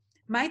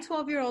My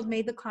 12-year-old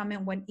made the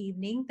comment one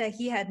evening that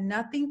he had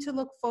nothing to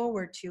look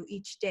forward to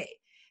each day.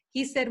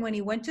 He said when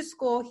he went to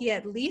school, he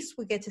at least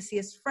would get to see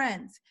his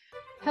friends.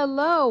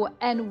 Hello,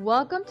 and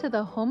welcome to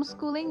the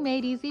Homeschooling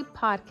Made Easy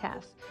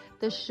podcast,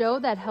 the show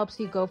that helps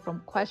you go from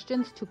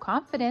questions to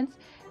confidence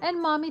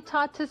and mommy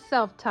taught to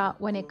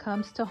self-taught when it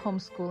comes to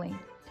homeschooling.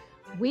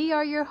 We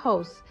are your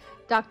hosts.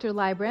 Dr.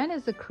 Libran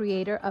is the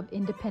creator of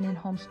independent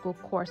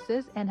homeschool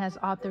courses and has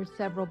authored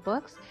several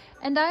books,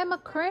 and I am a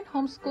current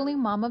homeschooling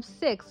mom of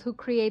 6 who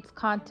creates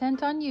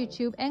content on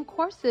YouTube and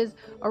courses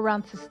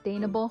around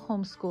sustainable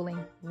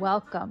homeschooling.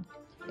 Welcome.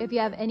 If you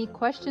have any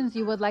questions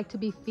you would like to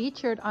be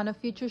featured on a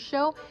future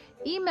show,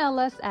 email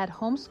us at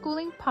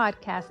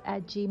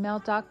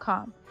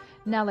homeschoolingpodcast@gmail.com.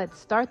 Now let's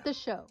start the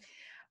show.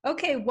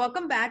 Okay,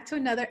 welcome back to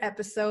another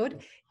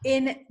episode.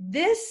 In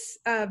this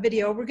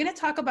video, we're going to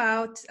talk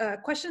about a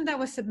question that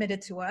was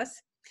submitted to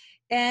us.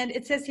 And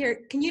it says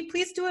here, can you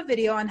please do a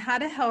video on how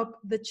to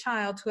help the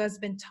child who has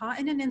been taught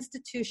in an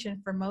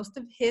institution for most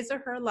of his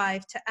or her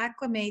life to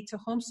acclimate to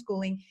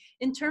homeschooling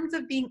in terms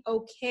of being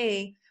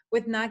okay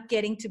with not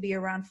getting to be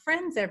around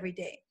friends every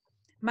day?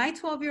 My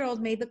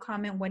 12-year-old made the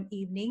comment one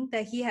evening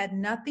that he had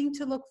nothing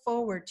to look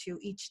forward to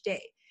each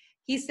day.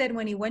 He said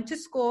when he went to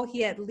school,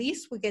 he at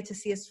least would get to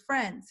see his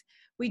friends.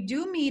 We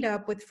do meet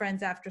up with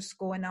friends after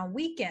school and on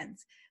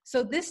weekends.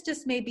 So this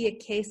just may be a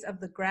case of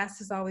the grass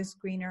is always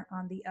greener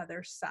on the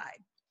other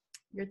side.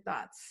 Your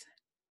thoughts?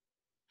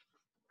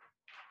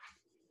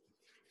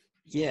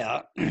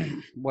 Yeah,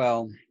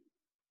 well,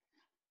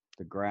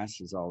 the grass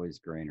is always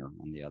greener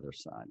on the other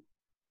side.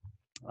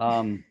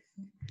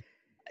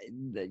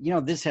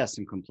 This has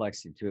some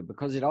complexity to it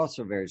because it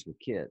also varies with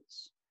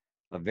kids.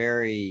 A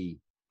very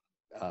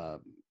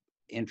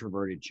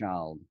introverted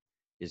child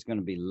is going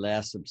to be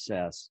less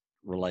obsessed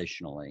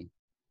relationally,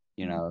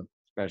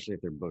 especially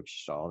if they're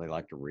bookish, all they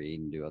like to read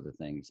and do other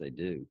things they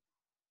do.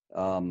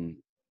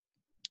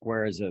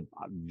 Whereas a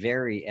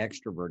very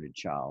extroverted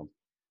child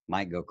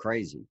might go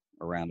crazy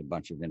around a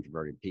bunch of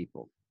introverted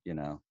people,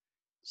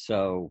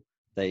 So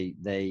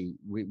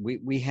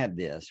we had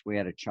this. We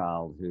had a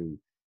child who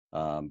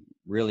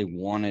really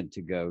wanted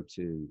to go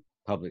to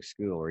public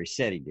school, or he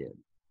said he did.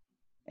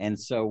 And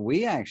so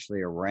we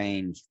actually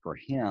arranged for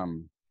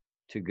him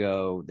to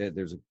go.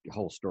 There's a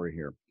whole story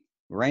here.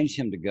 Arranged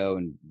him to go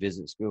and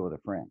visit school with a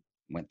friend.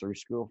 Went through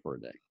school for a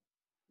day.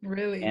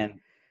 Really?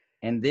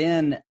 And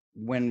then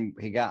when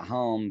he got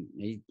home,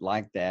 he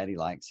liked that. He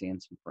liked seeing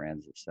some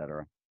friends,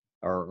 etc.,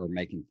 or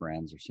making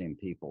friends or seeing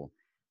people.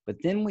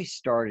 But then we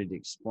started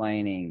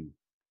explaining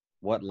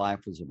what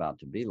life was about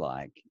to be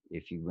like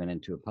if you went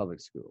into a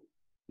public school.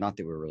 Not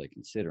that we're really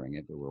considering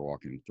it, but we're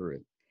walking him through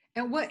it.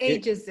 And what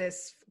age is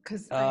this?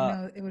 Because I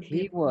know it would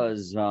be. He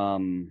was,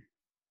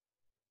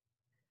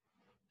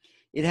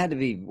 it had to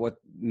be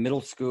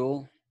middle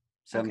school,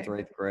 7th or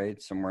 8th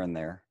grade, somewhere in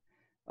there.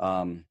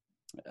 So,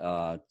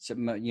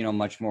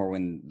 much more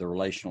when the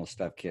relational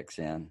stuff kicks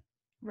in.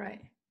 Right.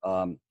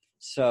 I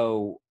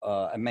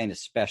mean,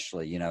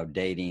 especially,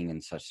 dating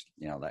and such,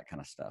 that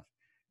kind of stuff.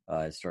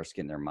 It starts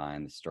getting their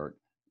mind. They start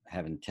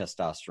having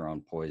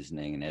testosterone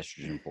poisoning and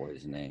estrogen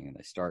poisoning, and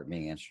they start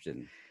being interested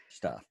in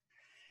stuff.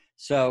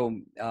 So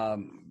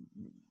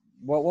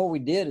what we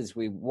did is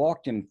we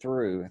walked him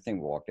through, I think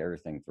we walked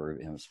everything through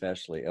him,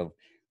 especially of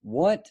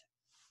what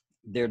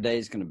their day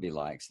is going to be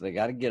like. So they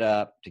got to get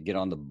up to get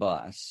on the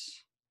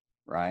bus,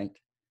 right?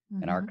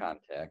 Mm-hmm. In our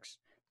context,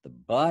 the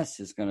bus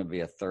is going to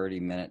be a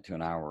 30-minute to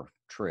an hour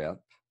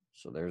trip.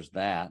 So there's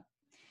that.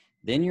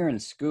 Then you're in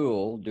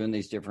school doing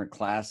these different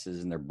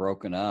classes and they're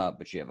broken up,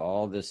 but you have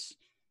all this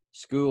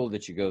school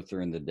that you go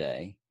through in the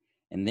day.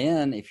 And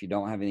then if you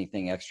don't have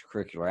anything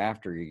extracurricular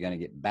after, you're going to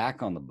get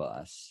back on the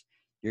bus.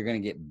 You're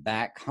going to get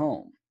back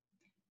home.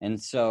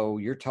 And so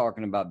you're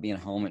talking about being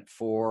home at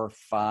 4,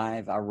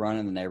 5. I run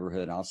in the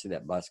neighborhood and I'll see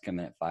that bus come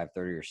in at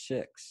 5:30 or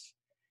 6.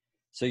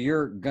 So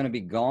you're going to be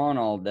gone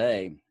all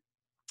day.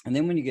 And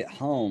then when you get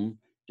home,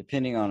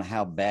 depending on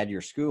how bad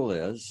your school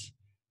is,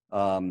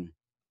 or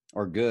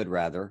good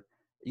rather,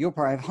 you'll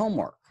probably have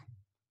homework.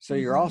 So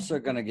you're also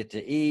going to get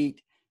to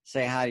eat,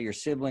 say hi to your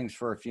siblings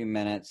for a few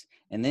minutes,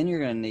 and then you're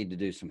going to need to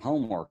do some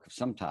homework of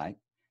some type.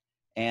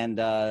 And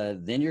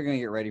then you're going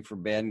to get ready for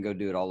bed and go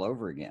do it all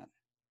over again.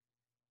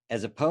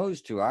 As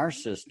opposed to our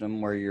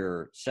system where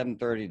you're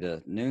 7:30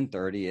 to noon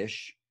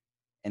 30-ish,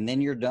 and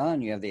then you're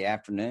done. You have the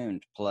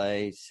afternoon to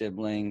play,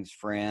 siblings,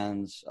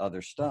 friends,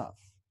 other stuff.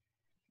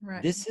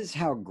 Right. This is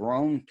how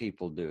grown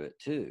people do it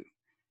too.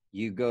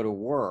 You go to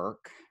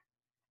work,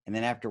 and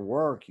then after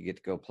work, you get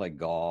to go play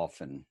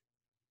golf and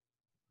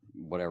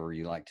whatever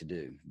you like to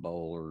do,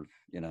 bowl or,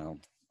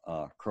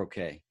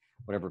 croquet,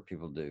 whatever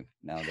people do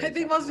nowadays. I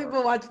think most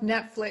people watch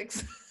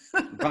Netflix.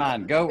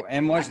 Fine, go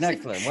and watch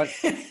Netflix,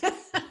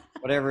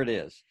 whatever it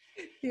is.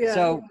 Yeah.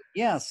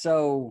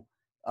 So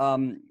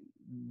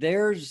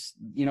there's,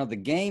 the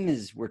game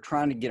is we're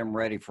trying to get them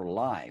ready for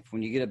life.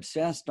 When you get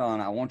obsessed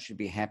on, I want you to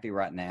be happy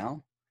right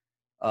now,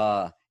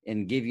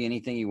 and give you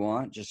anything you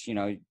want, just,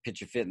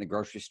 pitch a fit in the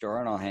grocery store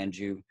and I'll hand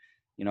you,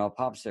 a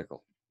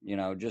popsicle.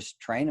 just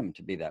train them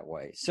to be that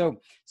way. So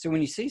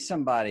when you see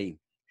somebody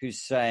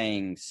who's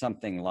saying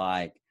something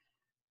like,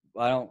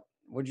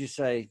 what'd you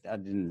say? I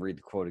didn't read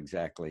the quote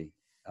exactly.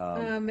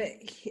 At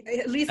least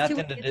he Nothing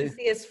would to get do. to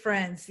see his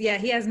friends. Yeah,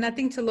 he has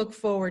nothing to look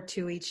forward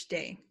to each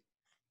day.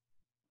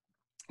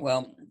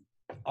 Well,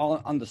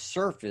 on the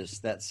surface,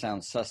 that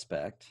sounds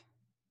suspect,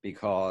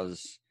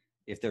 because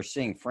if they're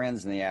seeing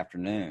friends in the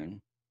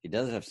afternoon, he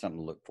does have something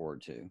to look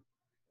forward to.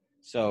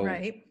 So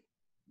right.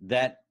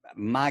 That,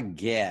 my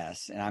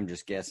guess, and I'm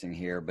just guessing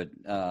here, but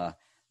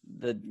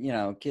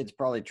kid's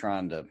probably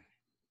trying to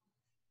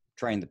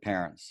train the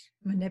parents,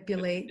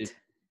 Manipulate.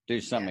 do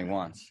something he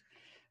wants.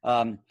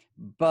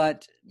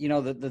 But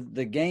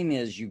the game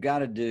is, you got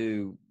to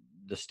do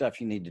the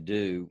stuff you need to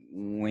do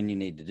when you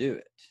need to do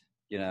it.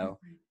 Mm-hmm.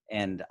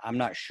 And I'm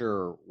not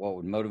sure what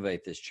would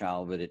motivate this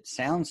child, but it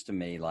sounds to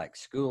me like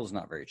school's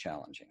not very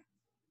challenging,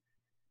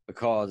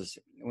 because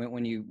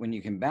when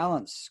you can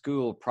balance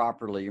school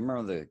properly, you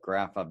remember the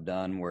graph I've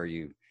done where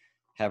you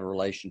have a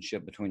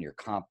relationship between your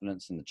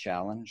competence and the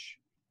challenge.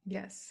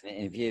 Yes.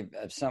 And if you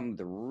have some of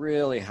the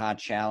really high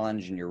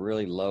challenge and you're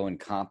really low in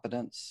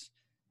competence,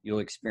 you'll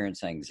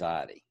experience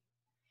anxiety.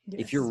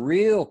 Yes. If you're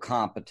real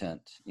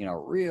competent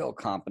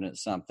at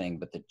something,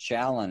 but the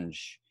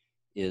challenge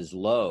is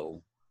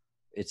low,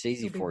 it's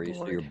easy for you.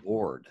 So you're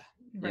bored.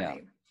 Right. Yeah.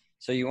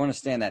 So you want to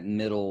stay in that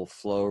middle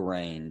flow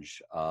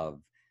range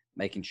of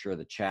making sure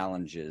the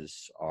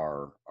challenges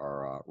are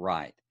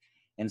right.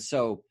 And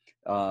so,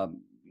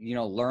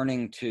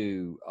 learning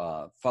to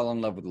fall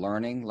in love with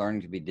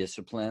learning to be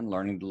disciplined,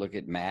 learning to look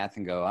at math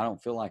and go, I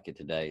don't feel like it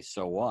today,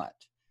 so what?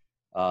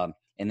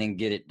 And then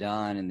get it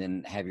done, and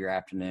then have your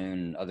afternoon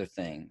and other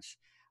things.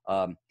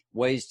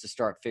 Ways to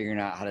start figuring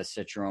out how to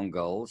set your own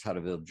goals, how to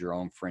build your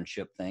own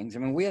friendship things. I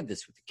mean, we had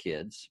this with the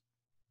kids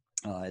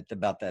at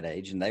about that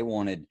age, and they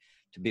wanted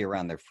to be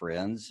around their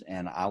friends.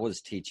 And I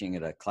was teaching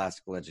at a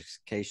classical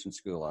education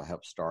school I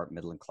helped start,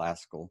 Midland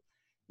Classical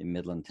in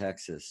Midland,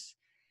 Texas.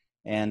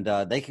 And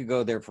they could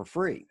go there for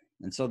free.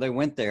 And so they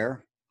went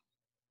there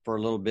for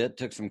a little bit,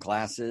 took some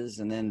classes,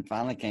 and then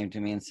finally came to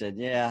me and said,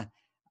 yeah,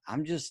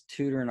 I'm just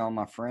tutoring all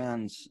my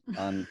friends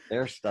on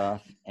their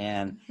stuff,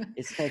 and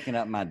it's taking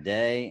up my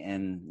day,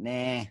 and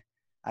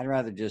I'd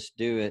rather just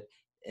do it.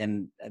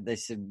 And they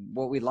said,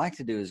 what we'd like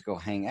to do is go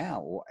hang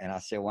out. And I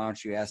said, why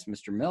don't you ask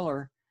Mr.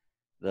 Miller,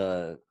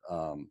 the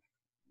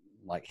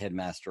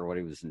headmaster, or what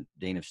he was,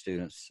 dean of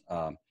students,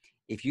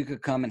 if you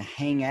could come and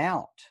hang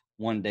out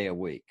one day a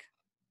week,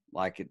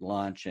 like at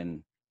lunch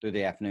and through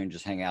the afternoon,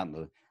 just hang out in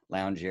the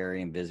lounge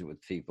area and visit with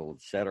people,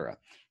 etc.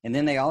 And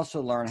then they also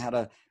learn how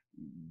to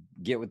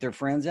get with their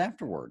friends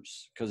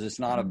afterwards, because it's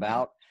not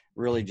about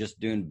really just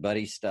doing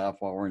buddy stuff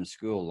while we're in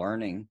school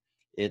learning.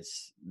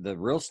 It's the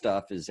real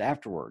stuff is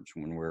afterwards,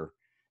 when we're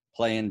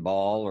playing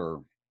ball,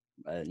 or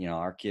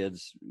our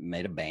kids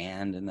made a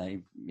band and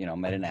they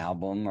made an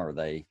album, or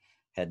they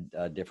had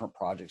different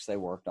projects they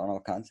worked on, all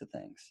kinds of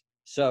things.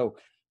 So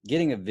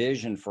getting a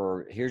vision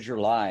for, here's your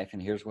life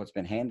and here's what's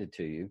been handed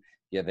to you.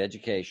 You have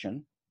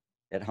education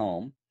at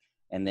home,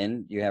 and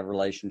then you have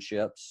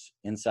relationships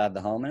inside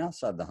the home and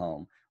outside the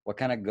home. What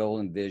kind of goal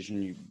and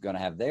vision you're going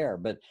to have there?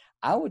 But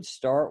I would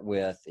start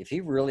with, if he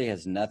really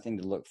has nothing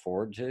to look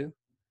forward to,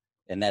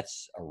 and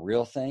that's a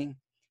real thing,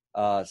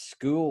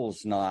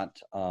 school's not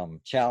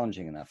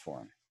challenging enough for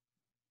him.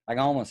 I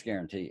can almost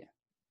guarantee you.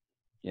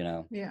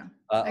 Yeah.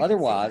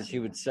 Otherwise, he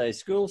would say,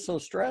 school's so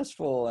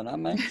stressful and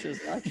I'm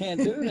anxious. I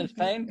can't do it. It's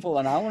painful.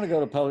 And I want to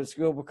go to public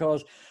school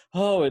because,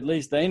 at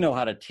least they know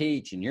how to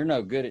teach, and you're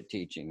no good at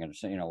teaching. And,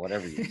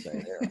 whatever you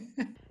say there.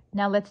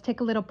 Now let's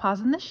take a little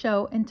pause in the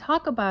show and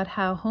talk about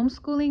how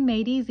Homeschooling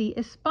Made Easy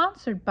is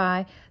sponsored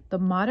by the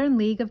Modern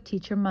League of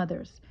Teacher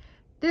Mothers.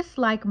 This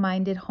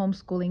like-minded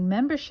homeschooling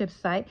membership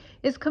site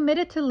is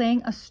committed to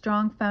laying a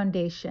strong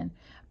foundation.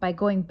 By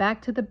going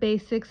back to the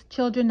basics,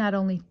 children not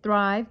only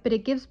thrive, but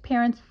it gives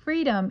parents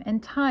freedom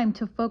and time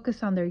to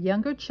focus on their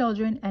younger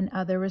children and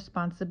other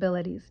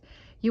responsibilities.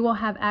 You will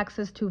have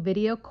access to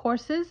video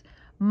courses,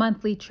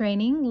 monthly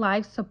training,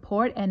 live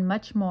support, and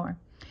much more.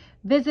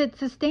 Visit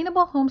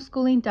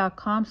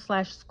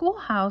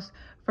sustainablehomeschooling.com/schoolhouse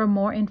for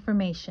more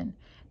information.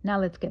 Now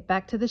let's get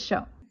back to the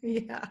show.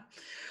 Yeah.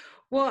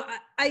 Well,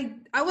 I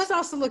was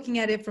also looking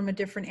at it from a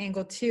different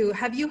angle too.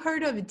 Have you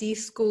heard of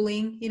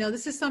deschooling?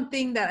 This is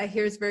something that I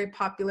hear is very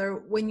popular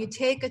when you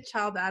take a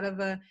child out of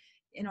a,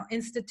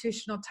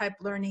 institutional type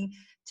learning,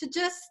 to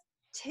just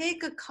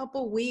take a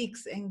couple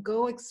weeks and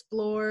go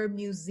explore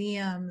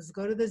museums,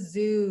 go to the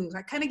zoo,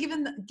 like kind of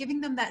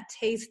giving them that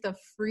taste of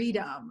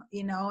freedom,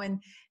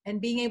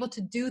 and being able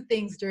to do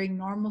things during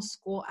normal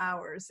school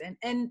hours,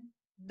 and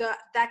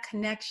that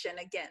connection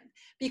again,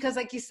 because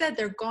like you said,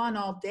 they're gone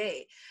all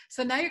day.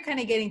 So now you're kind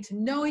of getting to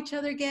know each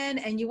other again,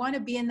 and you want to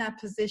be in that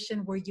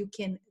position where you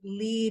can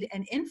lead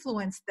and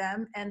influence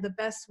them. And the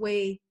best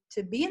way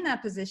to be in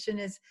that position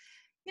is,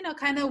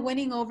 kind of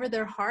winning over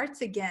their hearts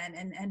again,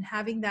 and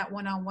having that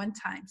one-on-one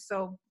time.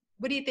 So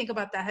what do you think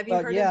about that? Have you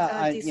heard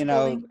of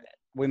deschooling?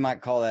 We might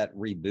call that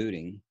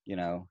rebooting,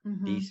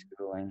 Mm-hmm.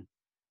 deschooling.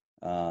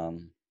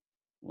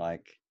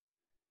 Like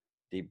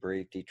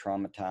debrief,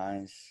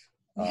 de-traumatize,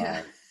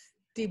 Yeah.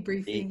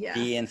 Debriefing. Yeah.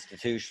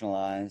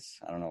 de-institutionalize.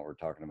 I don't know what we're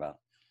talking about,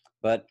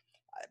 but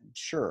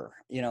sure,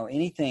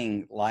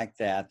 anything like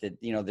that,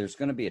 there's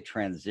going to be a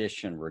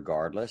transition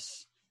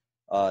regardless.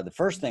 The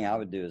first thing I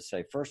would do is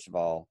say, first of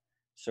all,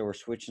 so we're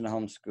switching to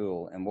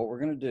homeschool, and what we're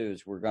going to do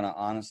is we're going to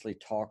honestly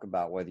talk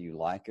about whether you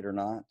like it or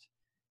not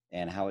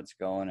and how it's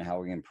going and how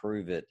we can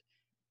improve it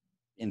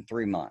in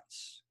 3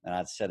 months. And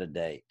I'd set a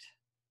date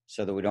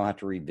so that we don't have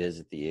to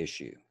revisit the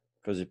issue.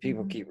 Because if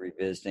people keep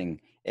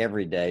revisiting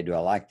every day, do I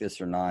like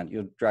this or not,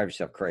 you'll drive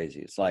yourself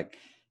crazy. It's like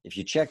if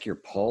you check your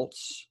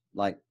pulse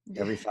like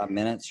every 5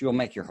 minutes, you'll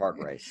make your heart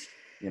race,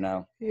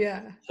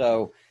 Yeah.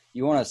 So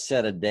you want to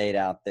set a date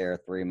out there,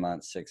 3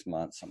 months, 6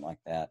 months, something like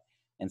that,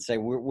 and say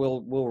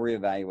we'll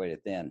reevaluate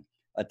it then.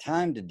 A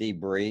time to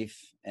debrief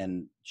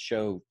and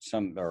show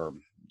some, or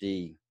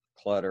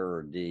declutter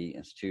or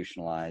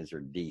deinstitutionalize or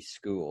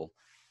de-school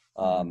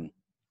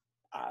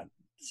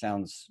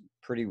sounds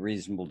pretty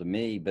reasonable to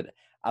me. But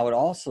I would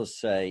also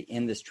say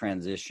in this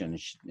transition,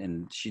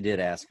 and she did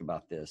ask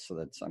about this,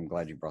 so I'm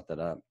glad you brought that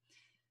up.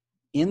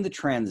 In the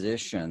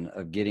transition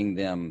of getting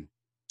them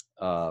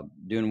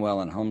doing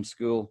well in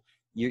homeschool,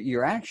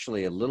 you're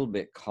actually a little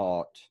bit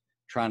caught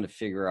trying to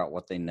figure out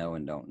what they know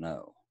and don't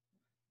know.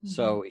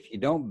 So if you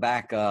don't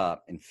back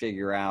up and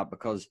figure out,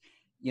 because,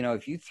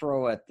 if you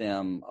throw at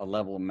them a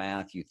level of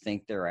math you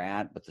think they're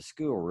at, but the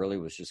school really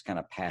was just kind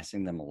of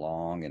passing them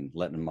along and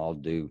letting them all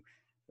do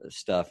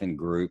stuff in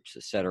groups,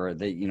 et cetera,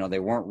 they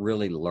weren't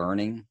really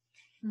learning.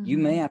 You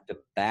may have to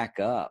back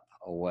up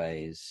a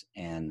ways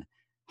and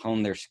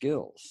hone their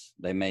skills.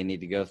 They may need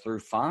to go through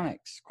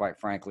phonics, quite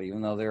frankly,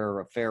 even though they're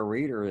a fair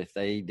reader. If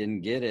they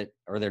didn't get it,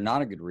 or they're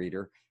not a good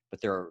reader, but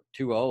they're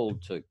too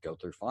old to go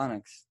through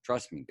phonics,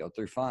 trust me, go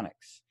through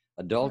phonics.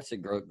 Adults that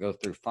go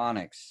through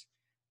phonics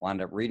wind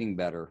up reading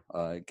better.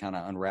 It kind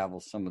of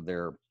unravels some of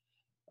their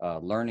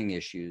learning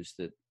issues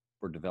that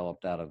were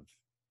developed out of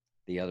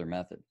the other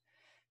method.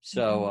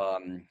 So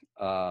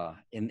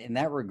in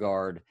that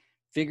regard,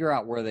 figure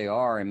out where they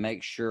are and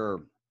make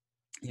sure,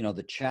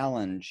 the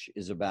challenge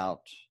is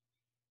about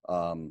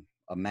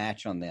a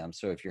match on them.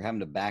 So if you're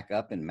having to back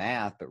up in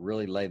math, but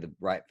really lay the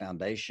right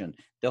foundation,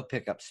 they'll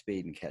pick up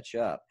speed and catch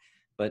up.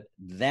 But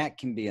that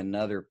can be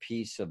another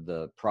piece of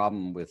the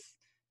problem with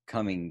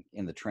coming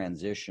in the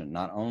transition.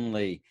 Not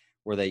only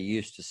were they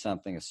used to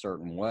something a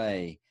certain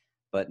way,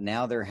 but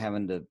now they're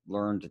having to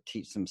learn to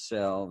teach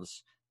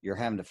themselves. You're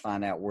having to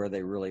find out where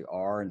they really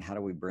are and how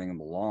do we bring them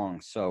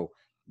along. So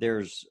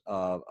there's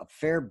a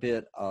fair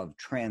bit of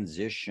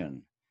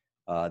transition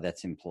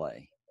that's in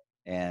play.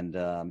 And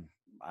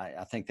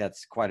I think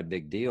that's quite a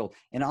big deal.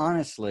 And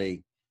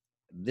honestly,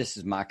 this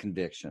is my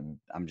conviction.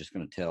 I'm just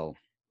going to tell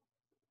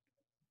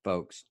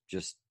folks,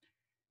 just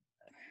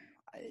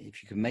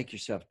if you can make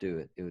yourself do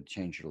it, it would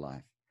change your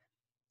life.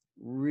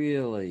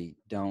 Really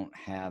don't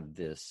have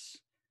this,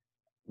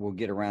 we'll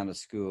get around to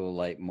school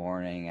late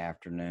morning,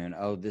 afternoon.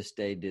 Oh, this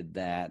day did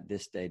that.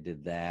 This day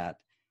did that.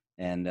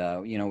 And,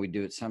 we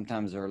do it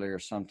sometimes earlier,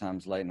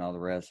 sometimes late and all the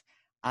rest.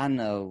 I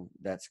know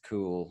that's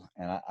cool.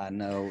 And I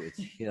know it's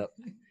hip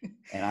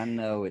and I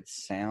know it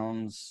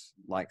sounds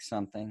like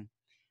something,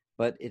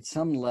 but at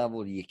some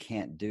level you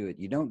can't do it.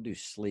 You don't do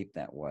sleep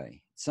that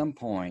way. At some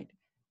point,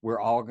 we're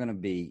all going to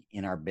be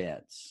in our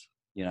beds,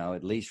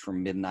 at least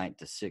from midnight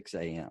to 6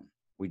 a.m.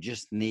 We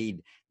just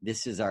need,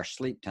 this is our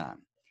sleep time.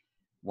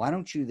 Why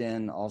don't you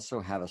then also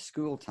have a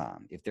school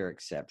time? If there are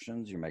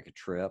exceptions, you make a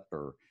trip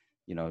or,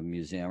 a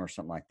museum or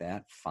something like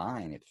that,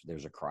 fine. If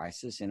there's a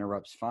crisis,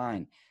 interrupts,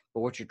 fine. But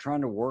what you're trying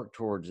to work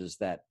towards is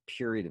that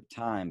period of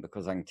time,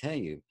 because I can tell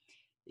you,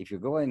 if you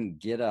go ahead and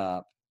get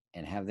up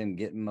and have them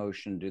get in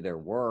motion, do their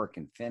work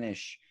and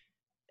finish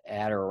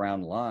at or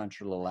around lunch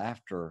or a little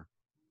after,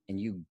 and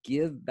you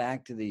give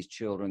back to these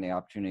children the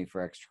opportunity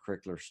for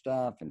extracurricular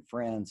stuff and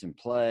friends and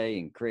play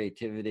and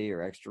creativity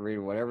or extra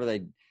reading,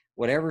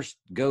 whatever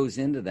goes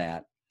into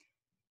that,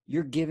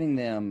 you're giving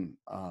them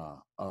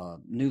a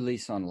new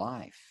lease on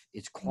life.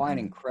 It's quite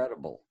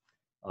incredible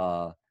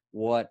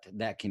what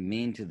that can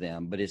mean to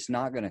them, but it's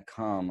not going to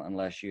come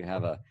unless you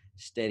have a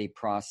steady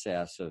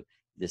process of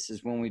this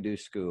is when we do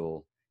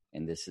school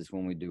and this is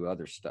when we do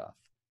other stuff.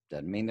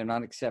 Doesn't mean they're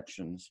not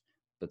exceptions,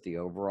 but the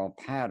overall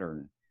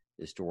pattern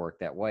is to work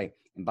that way.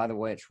 And by the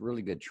way, it's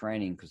really good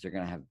training because they're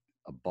going to have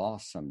a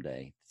boss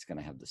someday that's going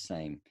to have the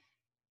same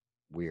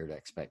weird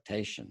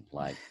expectation,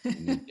 like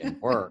you can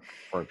work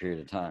for a period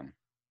of time.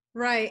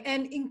 Right.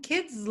 And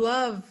kids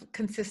love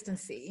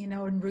consistency,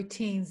 and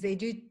routines. They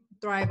do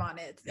thrive on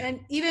it. And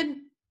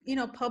even,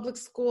 public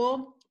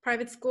school,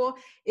 private school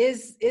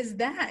is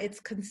that it's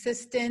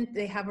consistent.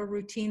 They have a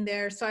routine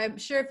there. So I'm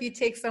sure if you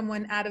take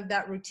someone out of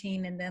that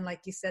routine and then,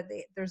 like you said,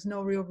 there's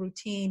no real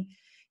routine,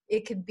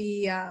 it could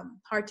be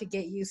hard to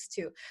get used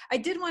to. I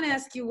did want to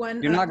ask you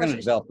one. You're not going to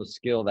develop a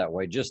skill that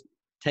way. Just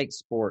take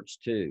sports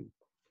too.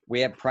 We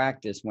have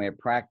practice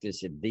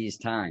at these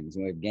times,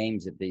 and we have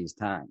games at these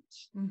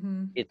times.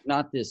 It's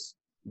not this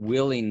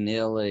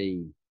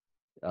willy-nilly,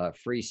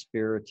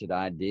 free-spirited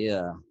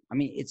idea. I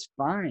mean, it's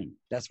fine.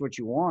 That's what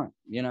you want,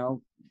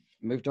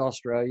 move to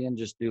Australia and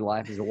just do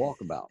life as a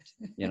walkabout,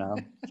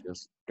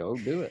 just go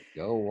do it,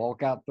 go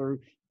walk out through.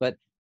 But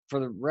for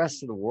the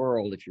rest of the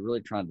world, if you're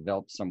really trying to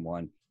develop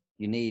someone,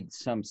 you need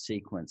some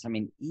sequence. I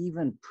mean,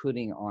 even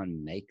putting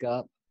on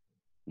makeup,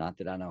 not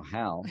that I know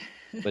how,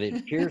 but it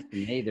appears to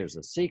me there's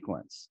a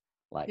sequence,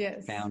 like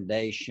Yes.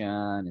 foundation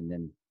and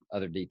then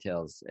other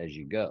details as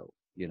you go,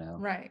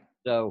 Right.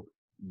 So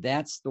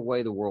that's the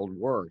way the world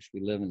works.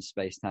 We live in a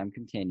space-time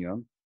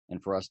continuum,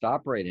 and for us to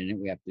operate in it,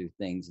 we have to do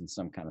things in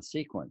some kind of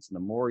sequence. And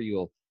the more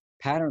you'll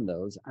pattern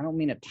those, I don't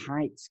mean a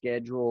tight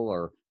schedule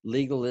or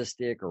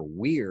legalistic or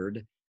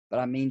weird, but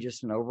I mean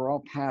just an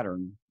overall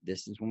pattern.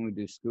 This is when we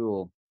do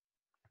school,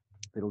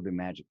 it'll do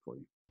magic for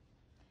you.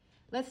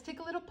 Let's take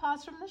a little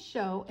pause from the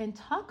show and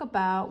talk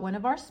about one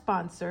of our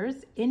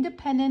sponsors,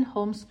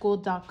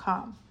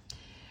 IndependentHomeschool.com.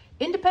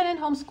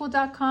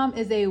 IndependentHomeschool.com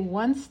is a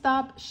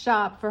one-stop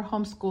shop for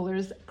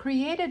homeschoolers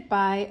created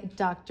by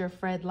Dr.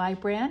 Fred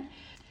Lybrand.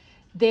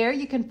 There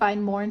you can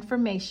find more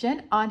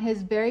information on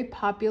his very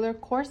popular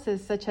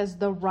courses such as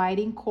the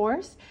writing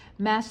course,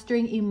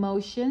 Mastering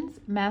Emotions,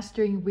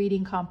 Mastering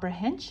Reading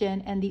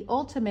Comprehension, and the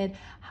ultimate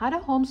How to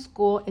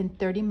Homeschool in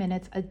 30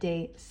 Minutes a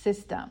Day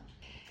system.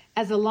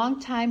 As a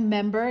longtime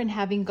member and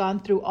having gone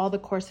through all the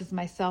courses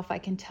myself, I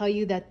can tell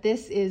you that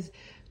this is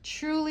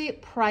truly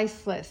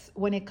priceless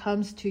when it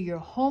comes to your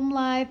home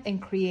life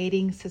and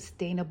creating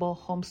sustainable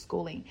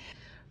homeschooling.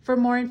 For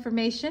more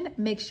information,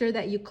 make sure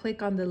that you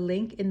click on the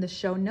link in the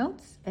show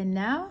notes. And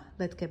now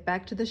let's get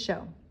back to the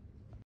show.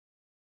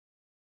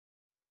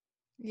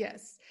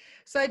 Yes.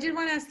 So I did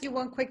want to ask you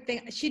one quick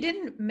thing. She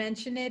didn't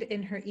mention it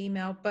in her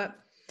email, but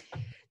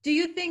do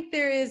you think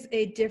there is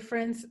a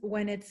difference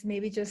when it's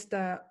maybe just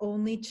the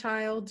only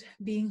child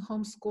being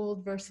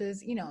homeschooled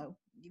versus,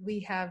 we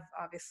have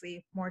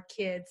obviously more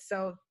kids,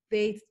 so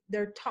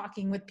they're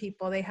talking with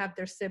people, they have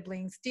their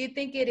siblings. Do you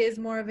think it is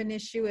more of an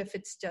issue if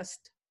it's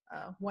just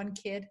one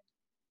kid?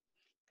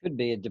 Could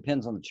be. It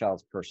depends on the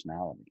child's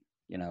personality.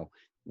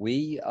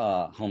 We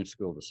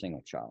homeschooled a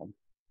single child.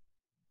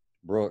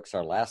 Brooks,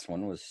 our last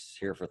one, was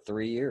here for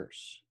 3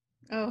 years.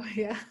 Oh,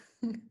 yeah.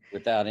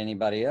 Without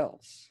anybody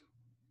else.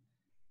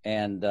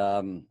 And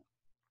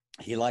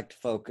he liked to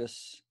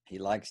focus. He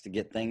likes to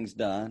get things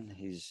done.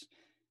 He's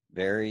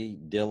very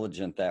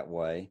diligent that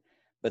way.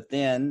 But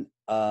then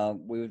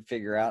we would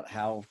figure out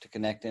how to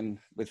connect him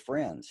with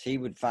friends. He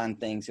would find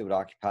things that would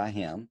occupy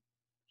him.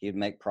 He would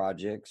make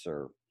projects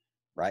or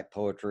write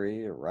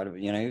poetry or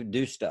he would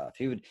do stuff.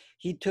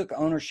 He took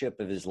ownership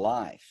of his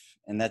life.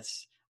 And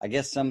that's, I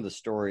guess some of the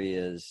story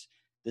is,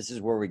 this is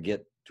where we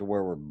get to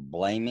where we're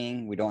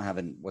blaming. We don't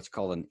have what's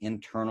called an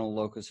internal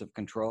locus of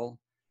control,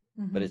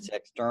 but it's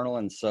external.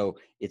 And so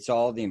it's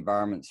all the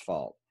environment's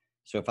fault.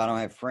 So if I don't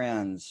have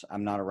friends,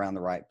 I'm not around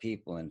the right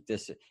people. And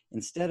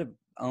instead of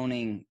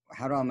owning,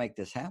 how do I make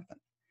this happen?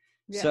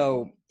 Yeah.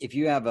 So if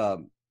you have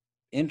a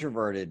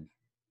introverted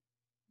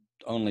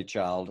only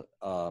child,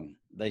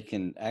 they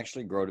can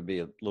actually grow to be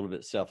a little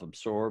bit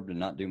self-absorbed and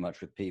not do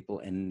much with people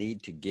and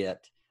need to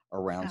get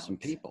around some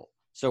people.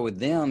 So with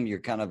them, you're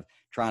kind of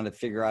trying to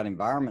figure out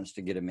environments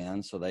to get them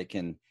in so they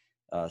can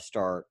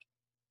start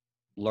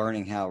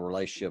learning how a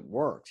relationship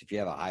works. If you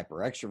have a hyper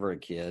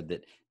extroverted kid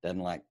that doesn't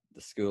like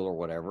the school or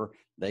whatever,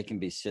 they can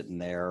be sitting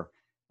there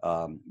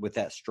with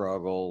that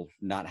struggle,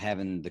 not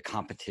having the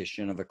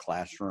competition of a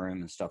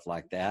classroom and stuff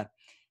like that.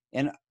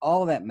 And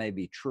all that may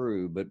be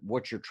true, but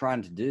what you're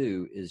trying to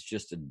do is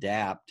just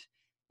adapt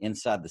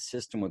inside the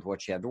system with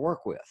what you have to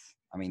work with.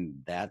 I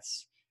mean,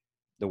 that's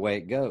the way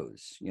it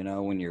goes.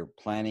 When you're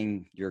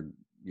planning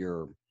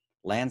your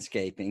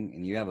landscaping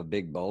and you have a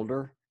big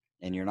boulder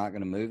and you're not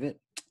going to move it,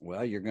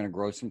 well, you're going to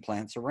grow some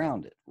plants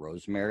around it.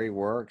 Rosemary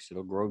works.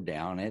 It'll grow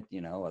down it,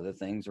 other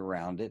things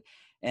around it.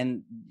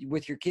 And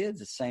with your kids,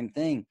 the same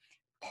thing.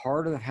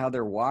 Part of how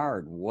they're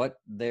wired, what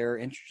they're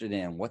interested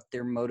in, what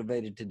they're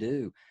motivated to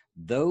do,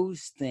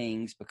 those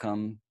things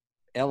become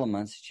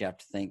elements that you have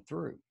to think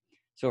through.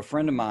 So a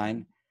friend of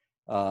mine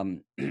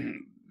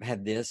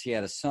had this. He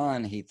had a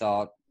son. He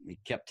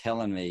kept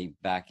telling me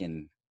back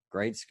in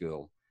grade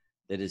school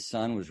that his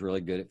son was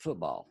really good at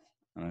football.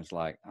 And I was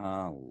like,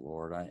 oh,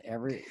 Lord,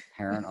 every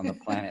parent on the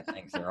planet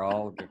thinks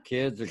their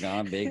kids are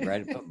going to be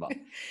great at football.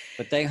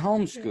 But they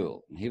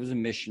homeschooled. He was a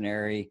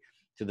missionary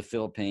to the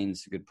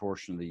Philippines a good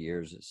portion of the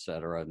years, et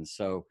cetera. And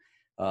so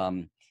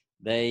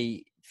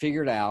they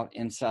figured out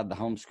inside the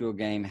homeschool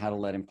game how to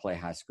let him play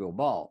high school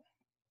ball.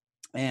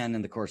 And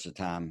in the course of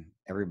time,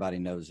 everybody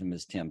knows him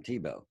as Tim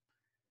Tebow.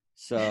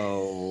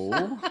 So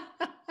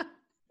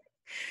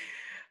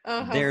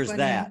there's funny.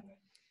 That.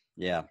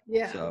 Yeah.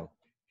 So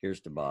here's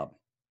to Bob.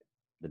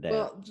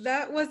 Well,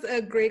 that was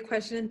a great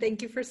question, and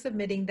thank you for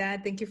submitting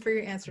that. Thank you for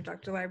your answer,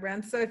 Dr.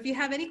 Lybrand. So if you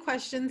have any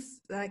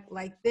questions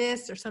like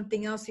this or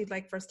something else you'd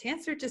like for us to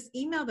answer, just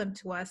email them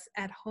to us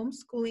at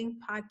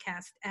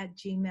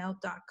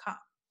homeschoolingpodcast@gmail.com.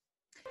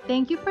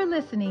 Thank you for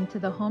listening to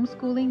the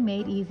Homeschooling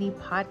Made Easy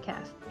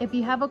podcast. If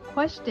you have a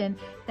question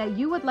that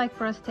you would like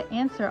for us to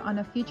answer on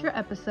a future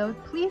episode,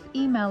 please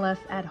email us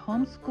at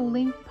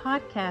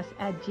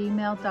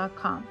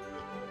homeschoolingpodcast@gmail.com.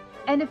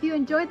 And if you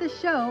enjoyed the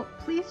show,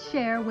 please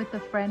share with a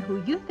friend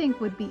who you think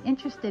would be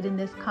interested in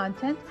this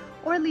content,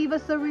 or leave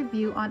us a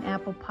review on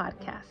Apple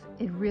Podcasts.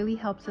 It really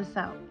helps us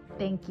out.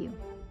 Thank you.